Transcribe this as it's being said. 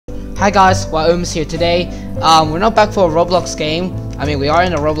Hi guys, Waum's here today. We're not back for a Roblox game. I mean, we are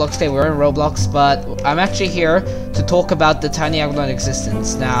in a Roblox game, we're in Roblox, but I'm actually here to talk about the tiny egg of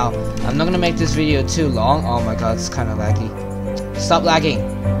non-existence. Now, I'm not gonna make this video too long. Oh my god, it's kind of laggy. Stop lagging.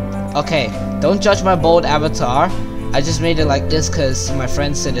 Okay, don't judge my bold avatar. I just made it like this because my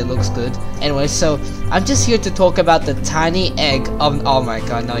friend said it looks good. Anyway, so I'm just here to talk about the tiny egg of. Oh my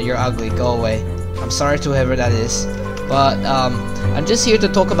god, no, you're ugly. Go away. I'm sorry to whoever that is. But I'm just here to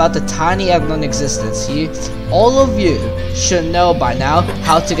talk about the tiny egg non-existence. All of you should know by now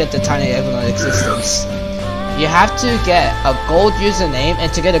how to get the tiny egg non-existence. You have to get a gold username,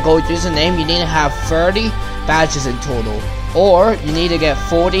 and to get a gold username, you need to have 30 badges in total, or you need to get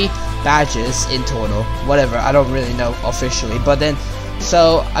 40 badges in total. Whatever, I don't really know officially. But then,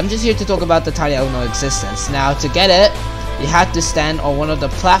 so I'm just here to talk about the tiny egg non-existence. Now, to get it, you have to stand on one of the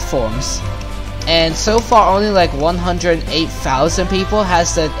platforms. And so far only like 108,000 people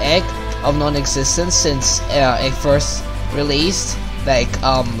has that egg of non-existence since it first released, like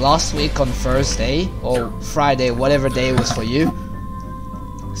last week on Thursday or Friday, whatever day it was for you.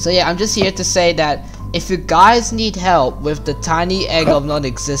 So yeah, I'm just here to say that if you guys need help with the tiny egg of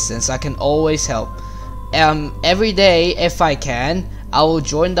non-existence, I can always help. Every day if I can, I will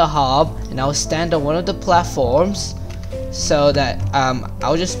join the hub and I will stand on one of the platforms, so that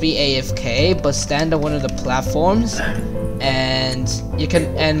I'll just be AFK but stand on one of the platforms, and you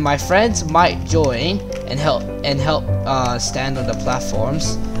can, and my friends might join and help stand on the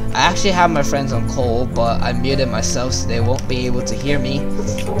platforms. I actually have my friends on call, but I muted myself so they won't be able to hear me.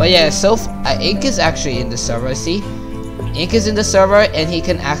 But yeah, so Ink is actually in the server. See, Ink is in the server and he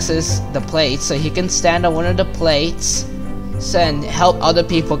can access the plates, so he can stand on one of the plates and help other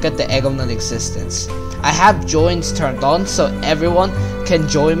people get the egg of non-existence. I have joins turned on so everyone can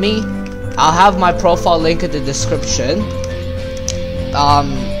join me. I'll have my profile link in the description.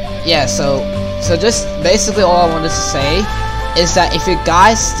 Yeah, so just basically all I wanted to say is that if you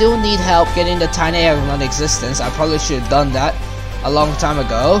guys still need help getting the tiny egg of non-existence, I probably should have done that a long time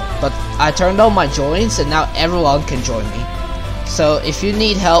ago, but I turned on my joins and now everyone can join me. So if you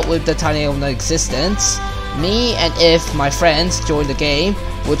need help with the tiny egg of non-existence, me and if my friends join the game,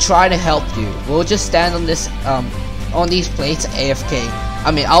 we'll try to help you. We'll just stand on this on these plates AFK.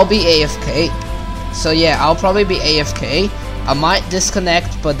 I mean, I'll be AFK. So yeah, I'll probably be AFK. I might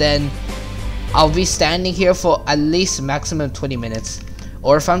disconnect, but then I'll be standing here for at least maximum 20 minutes.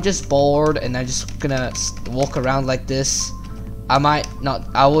 Or if I'm just bored and I'm just gonna walk around like this, I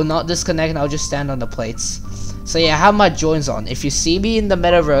will not disconnect and I'll just stand on the plates. So yeah, I have my joins on. If you see me in the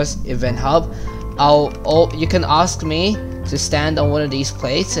Metaverse event hub, you can ask me to stand on one of these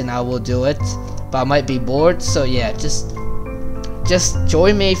plates and I will do it, but I might be bored. So yeah, just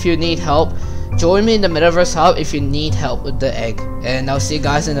join me if you need help. Join me in the Metaverse hub if you need help with the egg, and I'll see you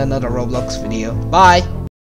guys in another Roblox video. Bye.